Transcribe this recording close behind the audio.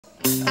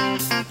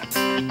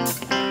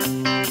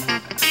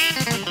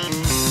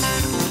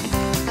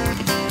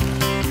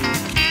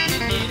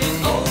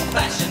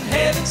old-fashioned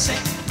heaven sent,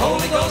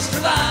 Holy Ghost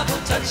revival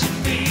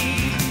touching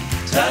me,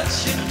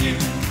 touching you.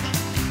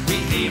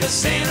 We need a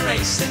sin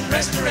race and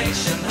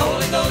restoration,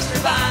 Holy Ghost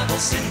revival,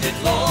 send it,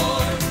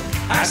 Lord,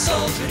 our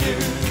souls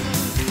renew.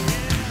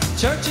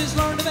 Churches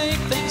learn to make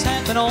things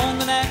happen on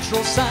the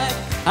natural side.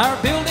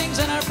 Our buildings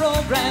and our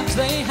programs,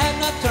 they have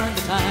not turned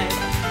the tide.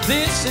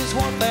 This is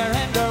warfare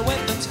and our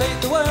weapons, faith,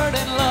 the word,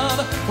 and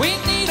love. We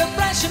need a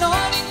fresh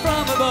anointing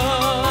from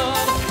above.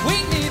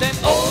 We need an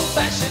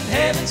old-fashioned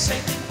heaven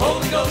sent,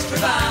 Holy Ghost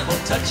revival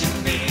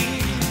touching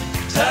me,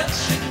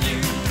 touching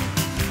you.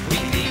 We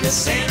need a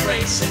sin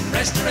race and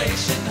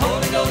restoration,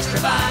 Holy Ghost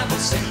revival,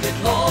 send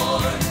it,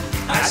 Lord,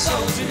 our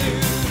souls renew.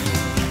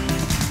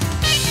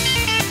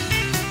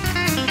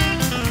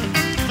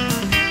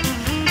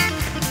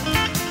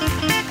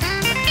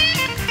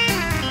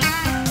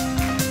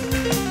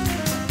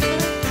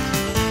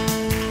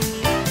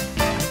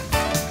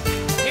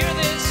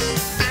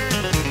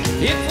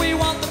 If we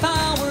want the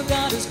power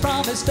God has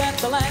promised at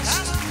the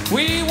last,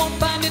 we won't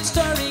find it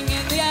stirring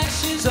in the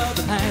ashes of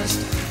the past.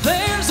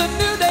 There's a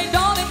new day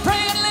dawning, pray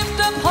and lift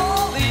up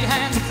holy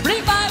hands.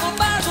 Revival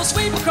fires will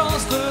sweep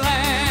across the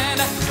land.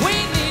 We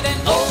need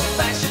an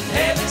old-fashioned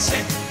heaven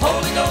sent,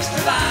 Holy Ghost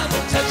revival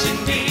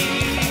touching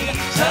me,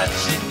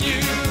 touching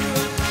you.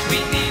 We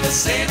need a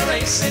sin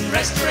race and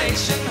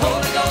restoration,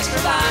 Holy Ghost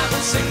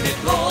revival, send it,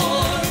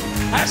 Lord,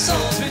 our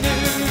souls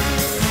renew.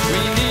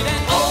 We need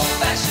an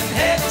old-fashioned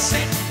heaven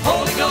sent,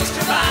 Holy Ghost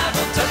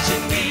revival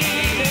touching me,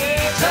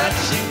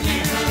 touching you.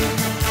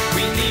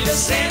 We need a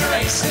sin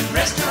race and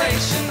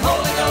restoration,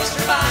 Holy Ghost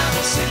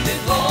revival, send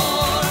it,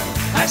 Lord,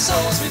 our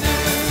souls renew.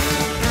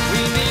 We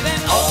need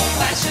an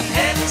old-fashioned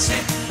heaven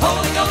sent,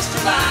 Holy Ghost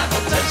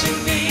revival touching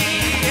me,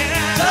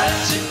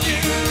 touching you.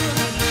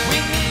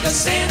 We need a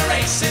sin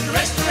race and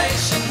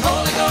restoration,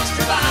 Holy Ghost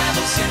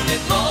revival, send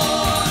it,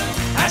 Lord,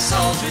 our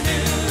souls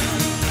renew.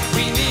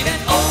 We need an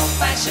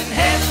old-fashioned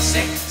heaven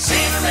sent,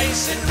 sin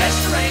race and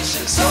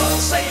restoration, soul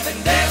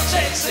saving, devil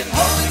chasing,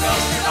 Holy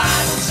Ghost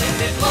revival,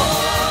 send it,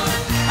 Lord,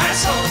 our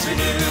souls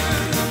renew.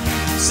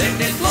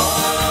 Send it,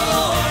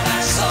 Lord,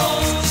 our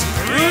souls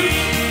renew.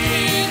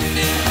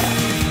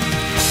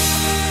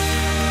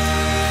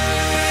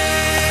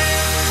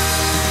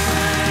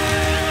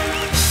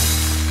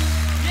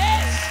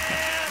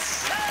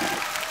 Yes!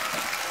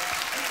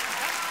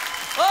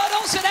 Oh,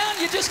 don't sit down,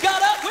 you just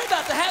got up. We're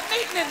about to have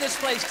meeting in this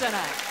place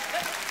tonight.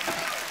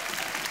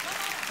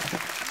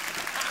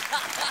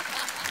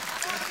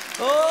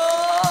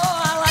 Oh,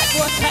 I like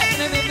what's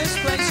happening in this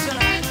place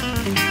tonight.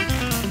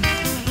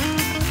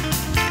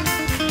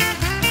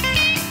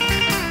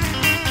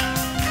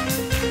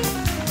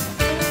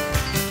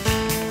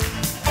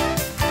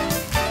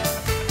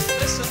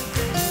 Listen.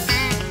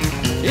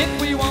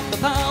 If we want the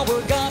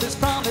power God has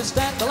promised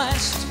at the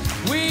last,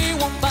 we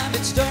won't find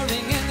it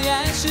stirring in the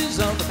ashes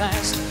of the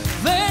past.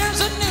 There's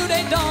a new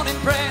day dawning,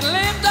 pray and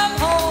lift up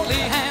holy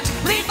hands.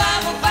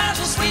 Revival fires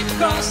will sweep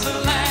across the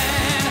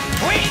land.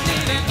 We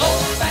need an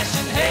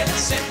old-fashioned heaven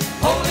sent,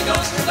 Holy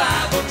Ghost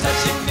revival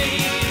touching me,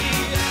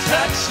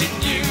 touching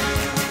you.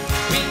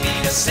 We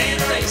need a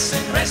sin race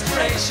and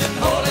restoration,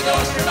 Holy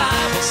Ghost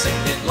revival,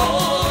 send it,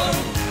 Lord,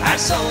 our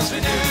souls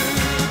renew.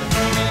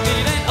 We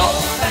need an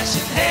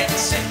old-fashioned heaven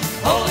sent,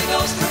 Holy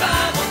Ghost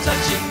revival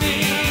touching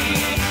me,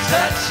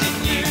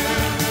 touching you.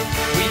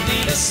 We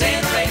need a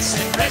sin race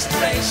and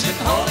restoration,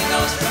 Holy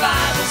Ghost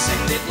revival,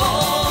 send it,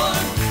 Lord,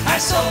 our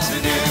souls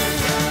renew.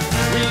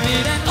 We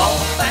need an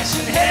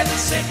old-fashioned heaven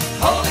sent,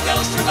 Holy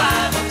Ghost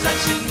revival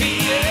touching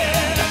me,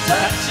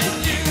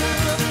 touching you.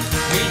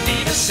 We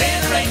need a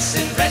sin race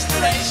and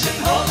restoration,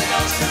 Holy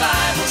Ghost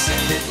revival,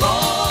 send it,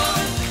 Lord,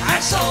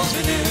 our souls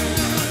renew.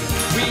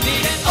 We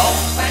need an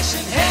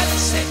old-fashioned heaven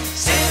sent,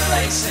 sin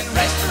race and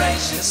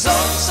restoration, soul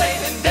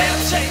saving,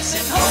 devil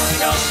chasing, Holy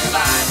Ghost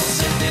revival,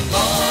 send it,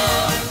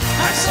 Lord,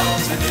 our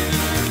souls renew.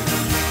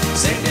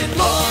 Send it,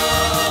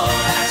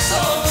 Lord, our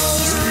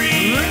souls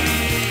renew.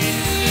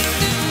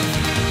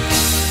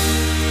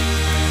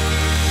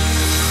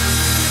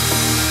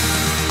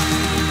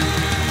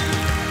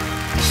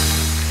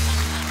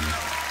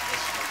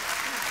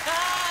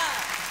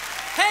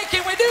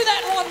 Can we do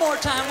that one more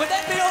time? Would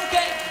that be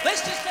okay?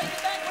 Let's just take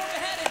it back where we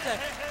had it.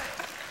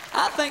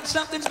 I think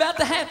something's about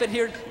to happen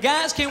here.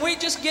 Guys, can we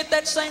just get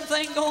that same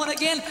thing going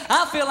again?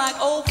 I feel like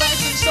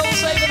old-fashioned,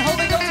 soul-saving,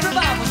 Holy Ghost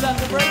revival's about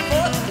to break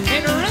forth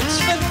in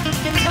Richmond,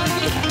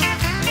 Kentucky.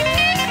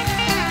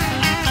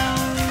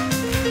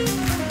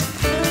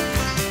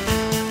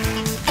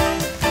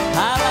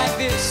 I like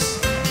this.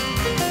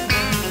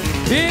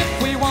 If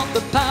we want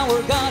the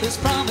power God has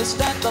promised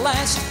at the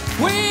last,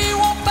 we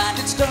won't find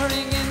it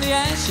stirring in the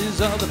ashes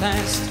of the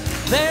past.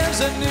 There's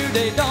a new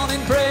day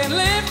dawning, pray and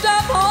lift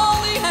up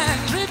holy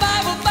hands.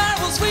 Revival fire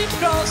will sweep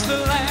across the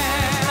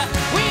land.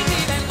 We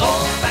need an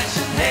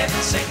old-fashioned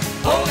heaven sent,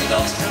 Holy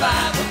Ghost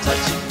revival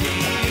touching me,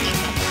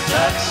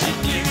 touching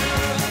you.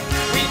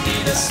 We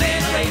need a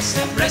sin race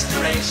and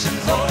restoration,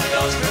 Holy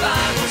Ghost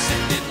revival,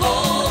 send it,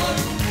 Lord,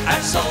 our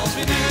souls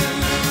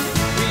renewed.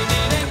 We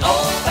need an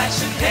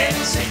old-fashioned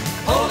heaven sent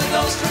Holy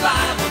Ghost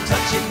revival,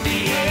 touching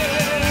me,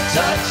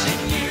 touching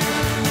you.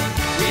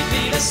 We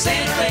need a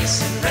sin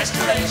race and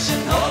restoration,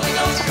 Holy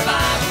Ghost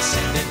revival,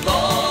 send it,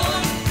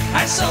 Lord,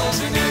 our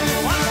souls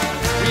renewed.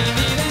 We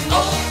need an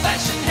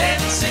old-fashioned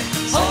heaven sent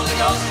Holy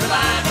Ghost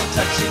revival,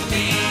 touching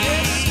me,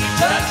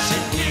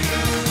 touching you.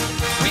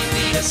 We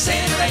need a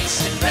sin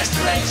race and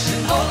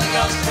restoration, Holy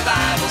Ghost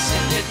revival,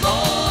 send it,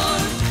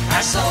 Lord,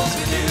 our souls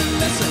renewed.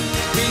 Listen,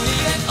 we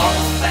need an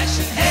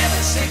old-fashioned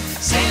heaven sent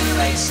sin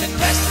race and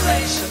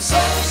restoration,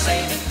 soul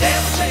saving,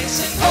 devil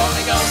chasing,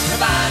 Holy Ghost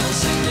revival,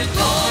 send it,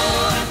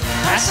 Lord,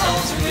 our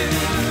souls renewed.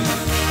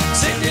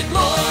 Send it,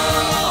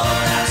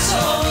 Lord, our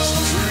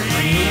souls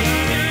renewed.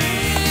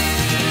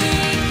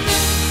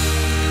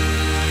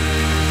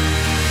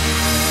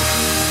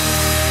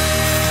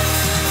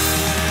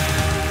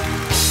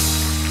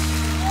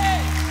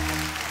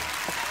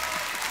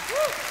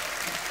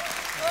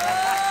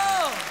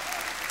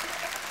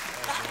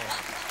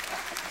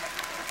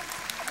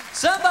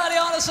 Somebody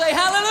ought to say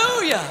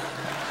hallelujah.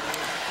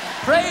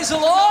 Praise the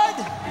Lord.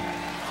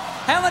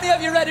 How many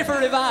of you ready for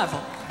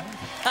revival?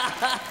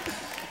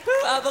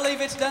 I believe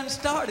it's done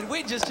started.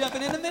 We're just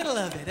jumping in the middle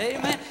of it.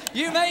 Amen.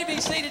 You may be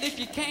seated if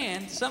you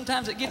can.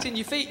 Sometimes it gets in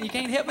your feet and you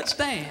can't help but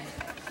stand.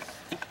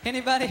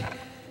 Anybody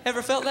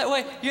ever felt that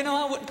way? You know,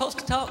 I wasn't supposed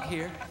to talk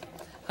here.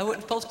 I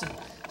wasn't supposed to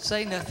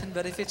say nothing,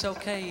 but if it's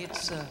okay,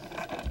 it's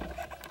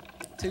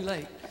too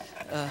late.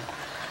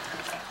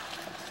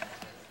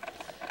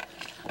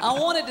 I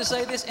wanted to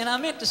say this, and I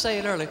meant to say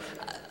it earlier.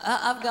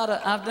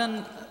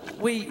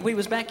 We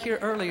was back here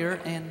earlier,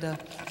 and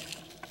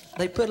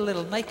they put a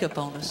little makeup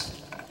on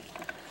us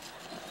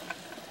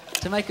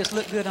to make us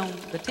look good on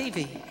the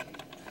TV.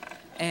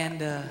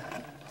 And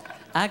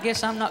I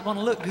guess I'm not going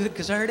to look good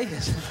because there it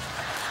is.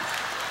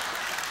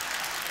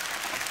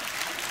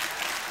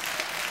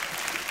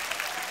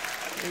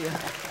 Yeah.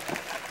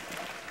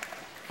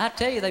 I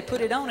tell you, they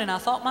put it on, and I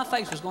thought my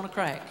face was going to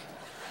crack.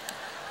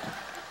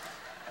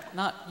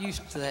 Not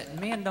used to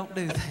that. Men don't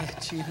do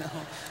that, you know.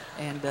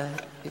 And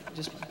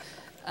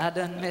I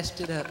done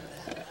messed it up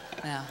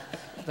now.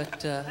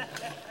 But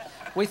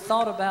we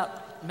thought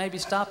about maybe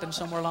stopping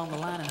somewhere along the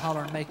line and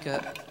hollering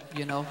makeup,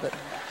 you know, but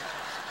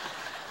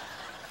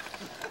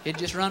it'd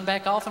just run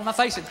back off and my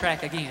face would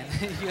crack again,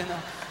 you know.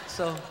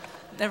 So,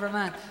 never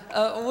mind.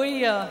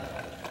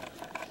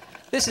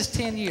 This is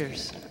 10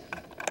 years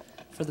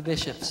for the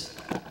bishops.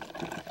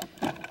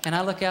 And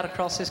I look out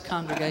across this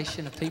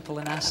congregation of people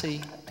and I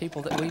see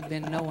people that we've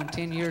been knowing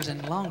 10 years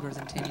and longer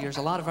than 10 years.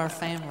 A lot of our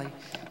family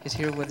is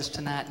here with us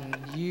tonight, and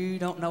you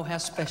don't know how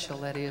special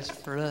that is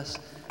for us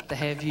to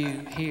have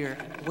you here.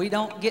 We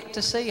don't get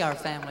to see our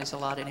families a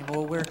lot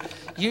anymore. We're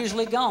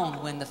usually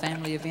gone when the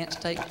family events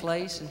take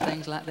place and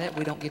things like that.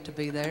 We don't get to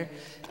be there.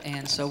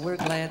 And so we're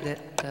glad that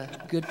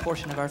a good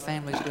portion of our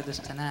family is with us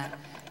tonight.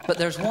 But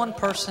there's one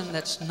person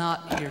that's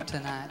not here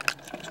tonight.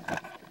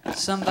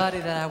 Somebody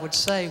that I would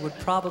say would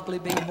probably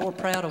be more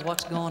proud of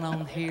what's going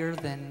on here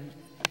than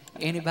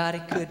anybody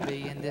could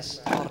be in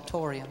this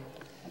auditorium.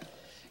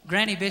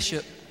 Granny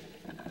Bishop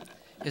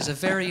is a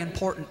very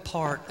important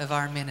part of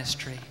our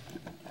ministry.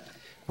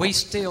 We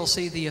still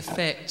see the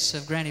effects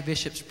of Granny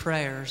Bishop's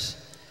prayers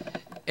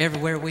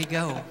everywhere we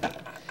go.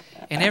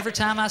 And every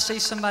time I see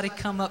somebody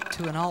come up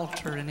to an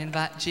altar and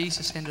invite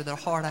Jesus into their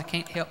heart, I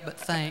can't help but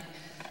think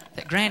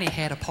that Granny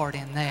had a part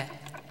in that.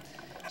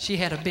 She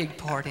had a big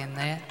part in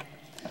that.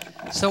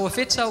 So if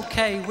it's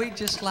okay, we'd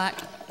just like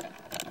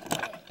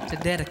to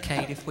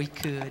dedicate, if we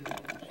could,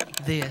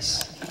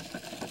 this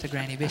to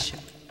Granny Bishop.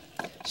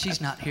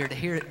 She's not here to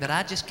hear it, but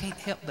I just can't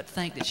help but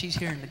think that she's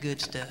hearing the good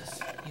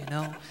stuff, you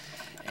know?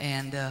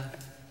 And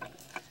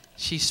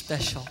she's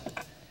special.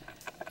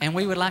 And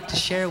we would like to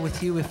share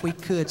with you, if we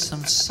could,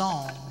 some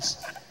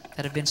songs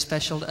that have been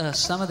special to us.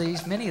 Some of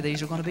these, many of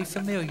these are going to be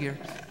familiar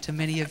to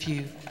many of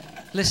you.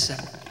 Listen,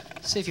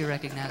 see if you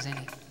recognize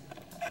any.